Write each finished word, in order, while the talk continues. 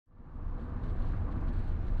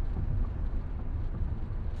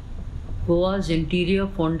Goa's interior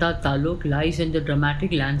Ponda taluk lies in the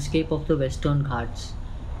dramatic landscape of the Western Ghats.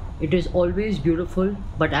 It is always beautiful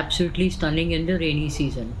but absolutely stunning in the rainy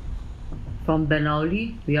season. From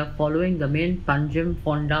Benauli, we are following the main Panjim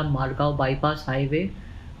Ponda Margao bypass highway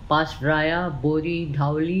past Raya, Bori,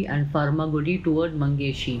 Dhauli, and Farmagudi toward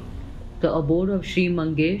Mangeshi, the abode of Shri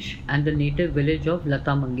Mangesh and the native village of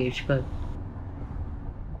Lata Mangeshkar.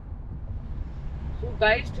 So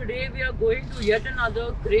guys, today we are going to yet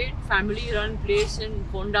another great family run place in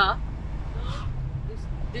Ponda.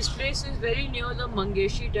 This place is very near the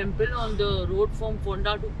Mangueshi Temple on the road from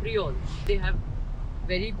Ponda to Priol. They have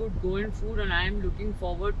very good Goan food and I am looking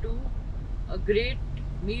forward to a great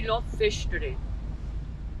meal of fish today.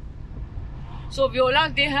 So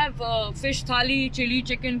Viola, they have fish thali, chili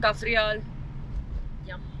chicken, kafrial.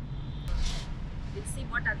 Yum. Let's see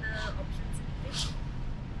what other options in fish.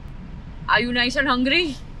 Are you nice and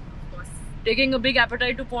hungry? Of course. Taking a big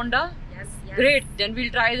appetite to Ponda? Yes, yes. Great, then we'll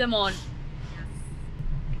try them all. Yes.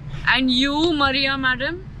 And you, Maria,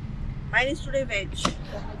 madam? Mine is today veg. Oh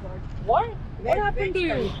my god. What? Veg, What happened to veg you?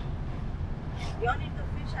 curry. You all eat the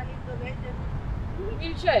fish, I'll eat the veg.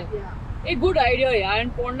 We'll share. Yeah, A good idea, yeah.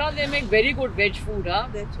 And Ponda, they make very good veg food, huh?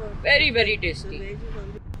 that's what. Very, very The tasty. veg is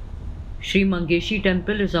only. Shri Mangueshi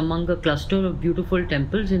Temple is among a cluster of beautiful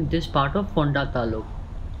temples in this part of Ponda Taluk.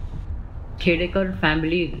 Khedekar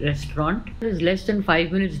Family Restaurant is less than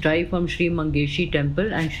 5 minutes drive from Shri Mangueshi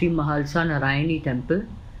Temple and Shree Mahalsa Narayani Temple,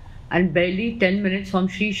 and barely 10 minutes from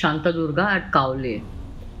Shree Shantadurga at Kavlem.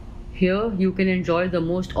 Here you can enjoy the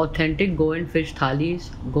most authentic Goan fish thalis,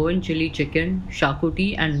 Goan chili chicken,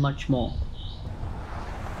 xacuti, and much more.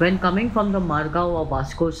 When coming from the Margao or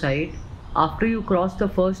Vasco side, after you cross the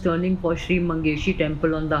first turning for Shri Mangueshi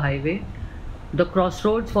Temple on the highway, the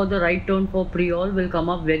crossroads for the right turn for Priol will come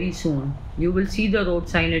up very soon. You will see the road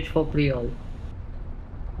signage for Priol.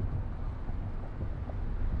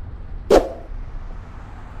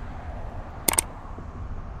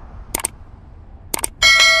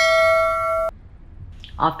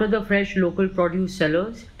 After the fresh local produce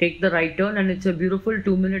sellers, take the right turn and it's a beautiful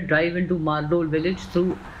 2-minute drive into Mardol village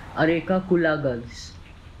through Areka Kulagas.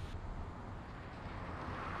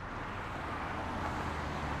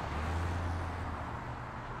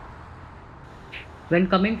 When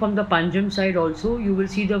coming from the Panjim side also, you will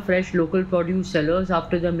see the fresh local produce sellers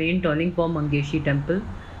after the main turning for Mangueshi Temple.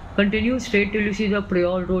 Continue straight till you see the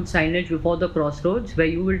Priol road signage before the crossroads where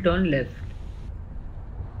you will turn left.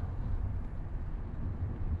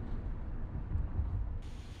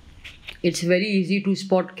 It's very easy to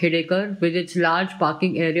spot Khedekar with its large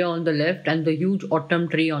parking area on the left and the huge autumn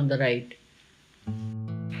tree on the right.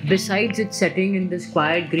 Besides its setting in this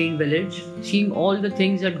quiet green village, seeing all the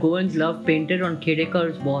things that Goans love painted on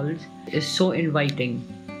Khedekar's walls is so inviting.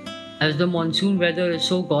 As the monsoon weather is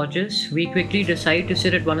so gorgeous, we quickly decide to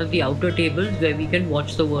sit at one of the outer tables where we can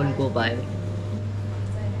watch the world go by.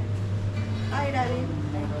 Hi, darling.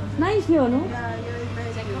 Nice here, no? Yeah, you're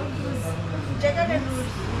nice. Check out the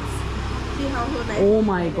roots. See how nice. Oh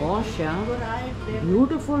my gosh, yeah. Go right there.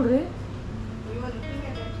 Beautiful, Ray. You were looking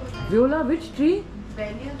at it so nice. Viola, which tree?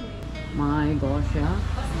 Vellio. My gosh, yeah.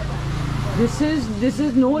 This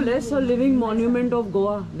is no less a living monument of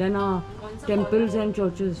Goa than our temples and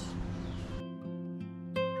churches.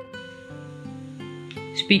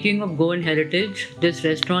 Speaking of Goan heritage, this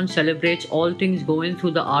restaurant celebrates all things Goan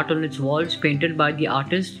through the art on its walls painted by the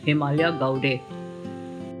artist Himalaya Gaude.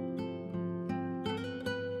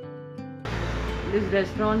 This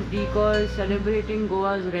restaurant's decor is celebrating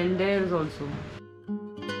Goa's reindeers also.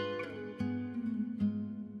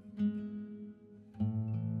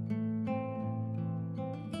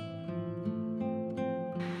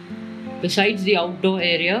 Besides the outdoor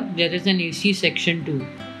area, there is an AC section too.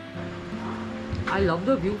 I love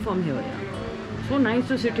the view from here. Yeah. So nice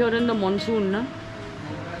to sit here in the monsoon. Na?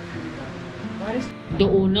 The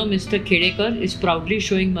owner, Mr. Khedekar, is proudly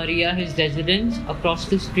showing Maria his residence across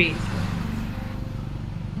the street.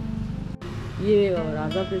 This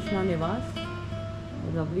Radha Krishna Nivas,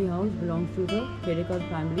 a lovely house, belongs to the Khedekar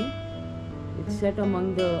family. It's set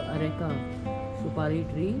among the Areka Supari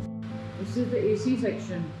trees. This is the AC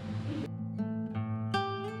section.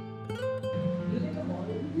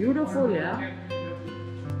 Beautiful, yeah.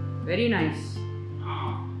 Very nice.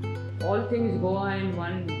 All things Goa in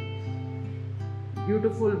one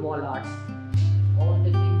beautiful wall art. All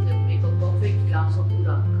the things that make a perfect glass of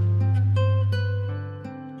urak.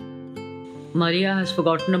 Maria has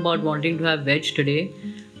forgotten about wanting to have veg today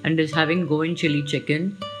and is having Goan chili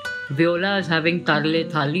chicken. Viola is having tarle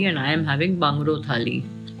thali and I am having Bangdo thali.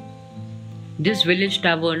 This village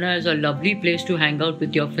taverna is a lovely place to hang out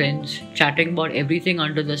with your friends, chatting about everything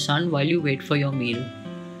under the sun while you wait for your meal.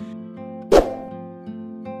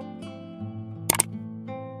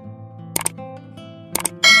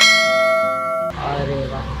 अरे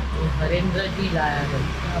वाह, हरेंद्र जी लाया है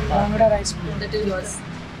Bangda rice. That is yours.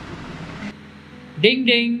 Ding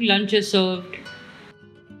ding, lunch is served.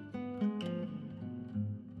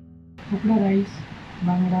 Bangda rice,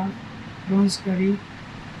 Bangda, prawns curry,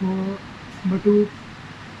 और Batur,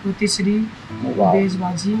 रोटीश्री, beige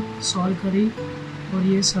भाजी, sol करी और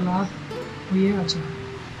ये सलाद और ये अचार.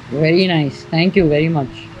 Very nice. Thank you very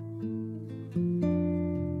much.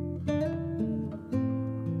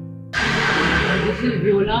 This is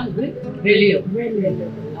viola with vellio.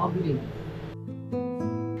 Lovely.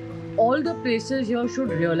 All the places here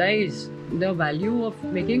should realize the value of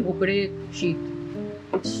making ukde sheet.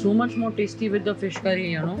 It's so much more tasty with the fish curry,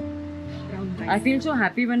 you know. I feel so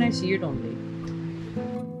happy when I see it only.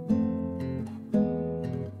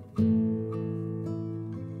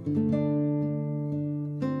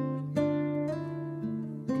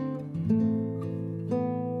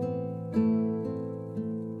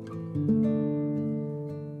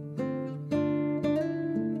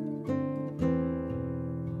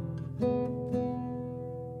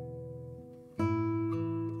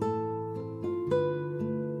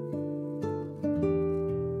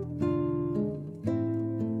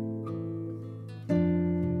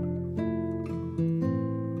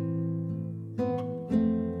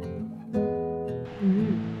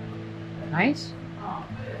 Nice.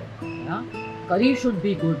 Yeah. Curry should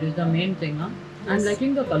be good is the main thing, huh? I'm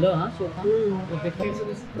liking the color, huh? So, Okay, so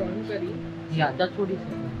this is prawn curry. yeah, that's what he said.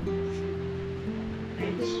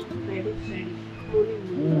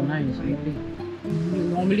 Oh, nice. Lovely.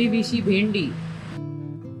 Normally we see bhendi.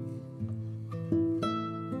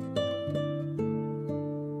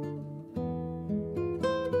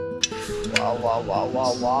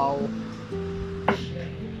 Wow.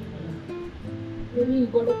 Maybe you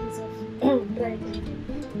got a piece of dried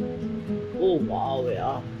Oh, wow,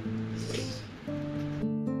 yeah.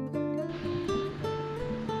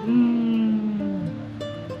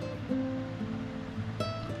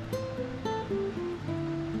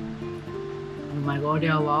 Oh my god,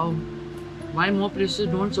 yeah, wow. Why more places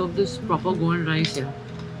don't serve this proper Goan rice here?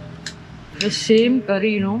 The same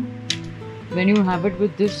curry, you know, when you have it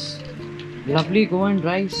with this lovely Goan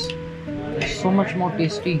rice, it's so much more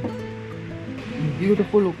tasty.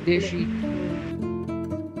 Beautiful ukde sheet.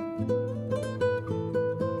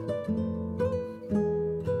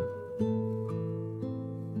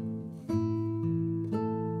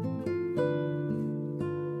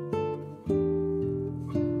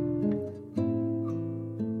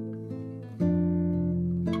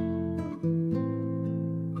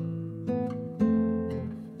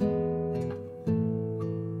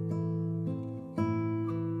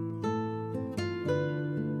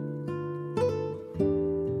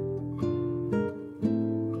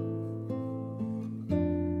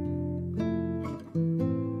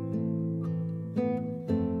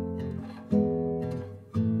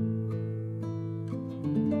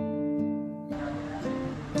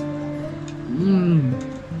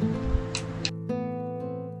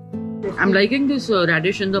 I'm liking this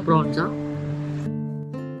radish in the prawns, huh?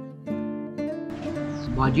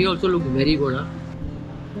 Bhaji also looks very good, huh?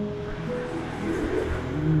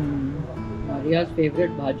 Maria's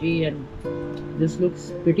favorite bhaji, and this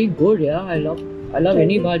looks pretty good, yeah. I love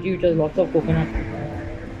any bhaji which has lots of coconut.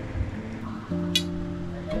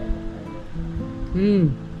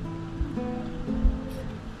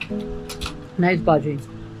 Nice bhaji.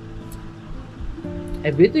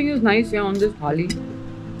 Everything is nice here on this thali.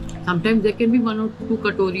 Sometimes there can be one or two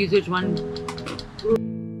katoris which one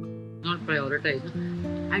not prioritize.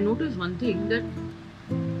 I noticed one thing, that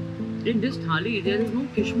in this thali there is no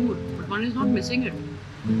kishmoor, but one is not missing it.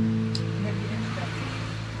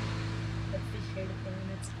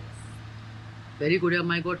 Very good, yeah.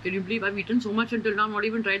 My god, can you believe I've eaten so much until now, not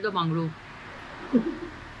even tried the Bangdo.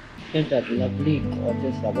 Isn't that lovely,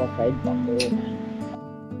 gorgeous rubber fried Bangdo, man.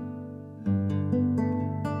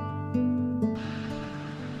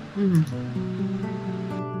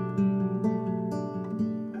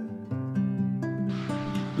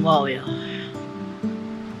 Wow, yeah.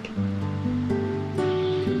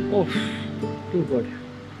 Oh, too good.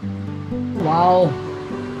 Wow.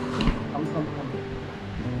 Come.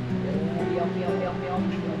 Yum.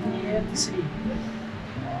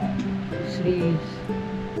 Shree's.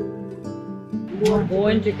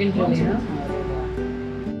 Goan chicken chili, huh?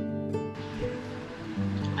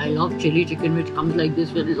 I love chili chicken which comes like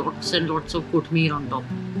this with lots and lots of kutmir on top.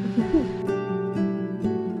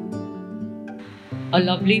 A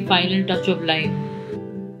lovely final touch of lime.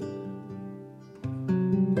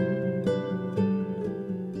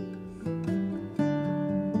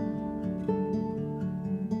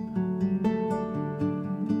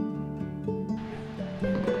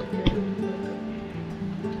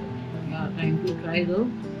 Yeah, time to try the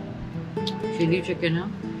chili chicken. Huh?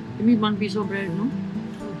 Give me one piece of bread, no?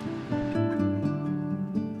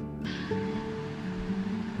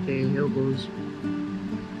 Okay, here goes.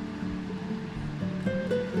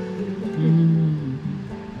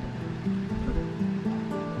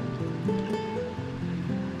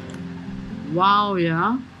 Wow,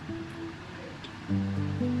 yeah.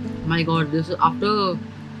 My God, this is after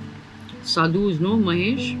Sadhu's, no,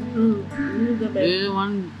 Mahesh? This is the This best. is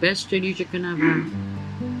one best chili chicken I've had.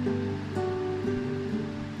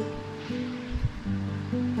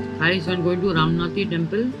 Guys, when going to Ramnathi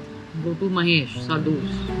temple, go to Mahesh,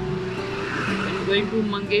 Sadhu's. When going to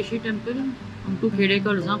Mangueshi temple, come to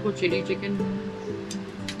Khedekar for chili chicken.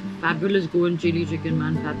 Fabulous Goan chili chicken,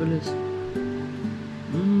 man, fabulous.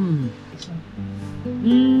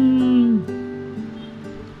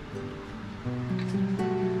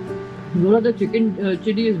 Zola, the chicken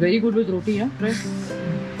chili is very good with roti, yeah? Try.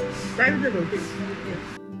 Try with the roti.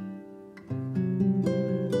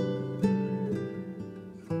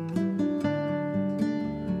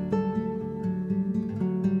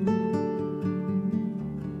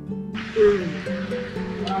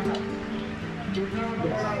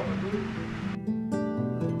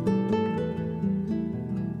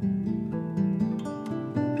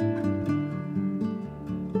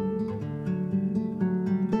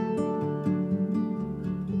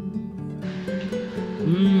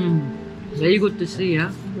 Very good to see,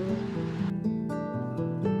 yeah?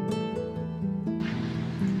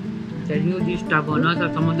 Telling you, these tavernas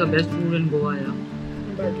are some of the best food in Goa, yeah?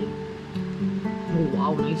 Bagi. Oh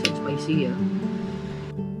wow, nice and spicy, yeah?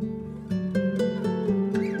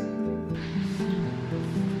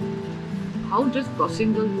 How just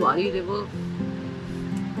crossing the Zuari river,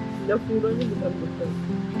 The food also becomes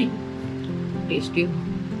different. tasty.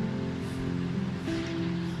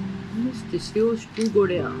 This is too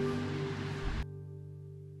good, yeah.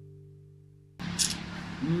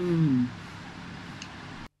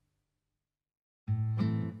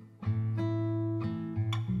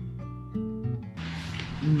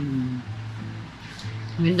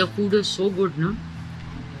 When the food is so good, no?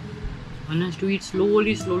 One has to eat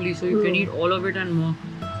slowly, so you can eat all of it and more.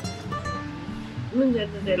 Even that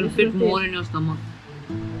It will fit more in your stomach.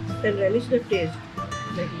 And relish the taste.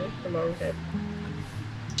 Like the amount that.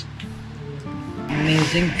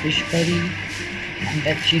 Amazing fish curry and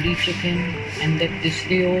that chili chicken and that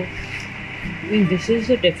tisrio. I mean, this is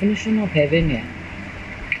the definition of heaven, yeah.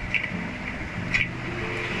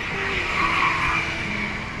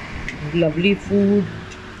 Lovely food,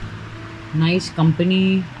 nice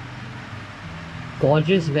company,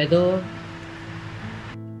 gorgeous weather.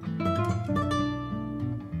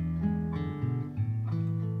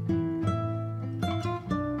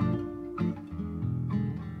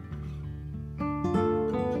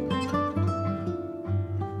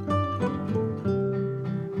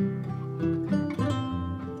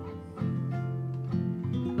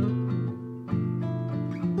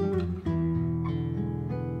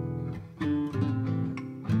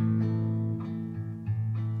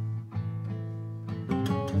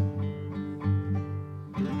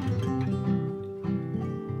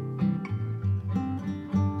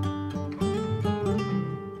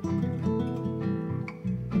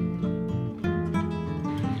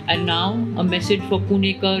 And now a message for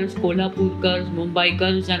Punekars, Kolhapurkars,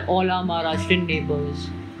 Mumbaikars and all our Maharashtrian neighbours.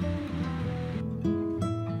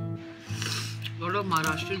 A lot of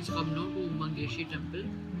Maharashtrians come now to Mangueshi Temple.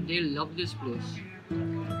 They love this place.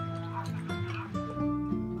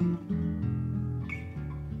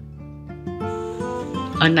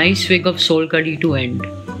 A nice swig of soul curry to end.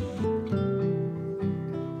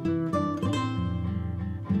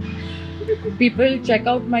 People, check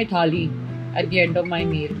out my thali at the end of my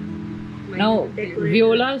meal. Now,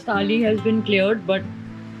 Viola's thali has been cleared, but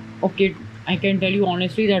okay, I can tell you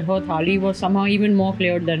honestly that her thali was somehow even more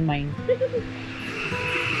cleared than mine.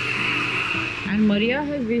 And Maria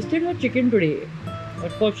has wasted her chicken today.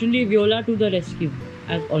 But fortunately, Viola to the rescue,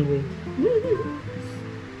 as always.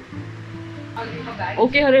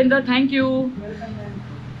 Okay, Harinder, thank you.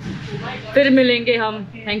 फिर मिलेंगे हम.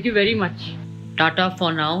 Thank you very much. Tata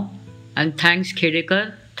for now. And thanks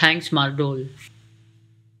Khedekar, thanks Mardol.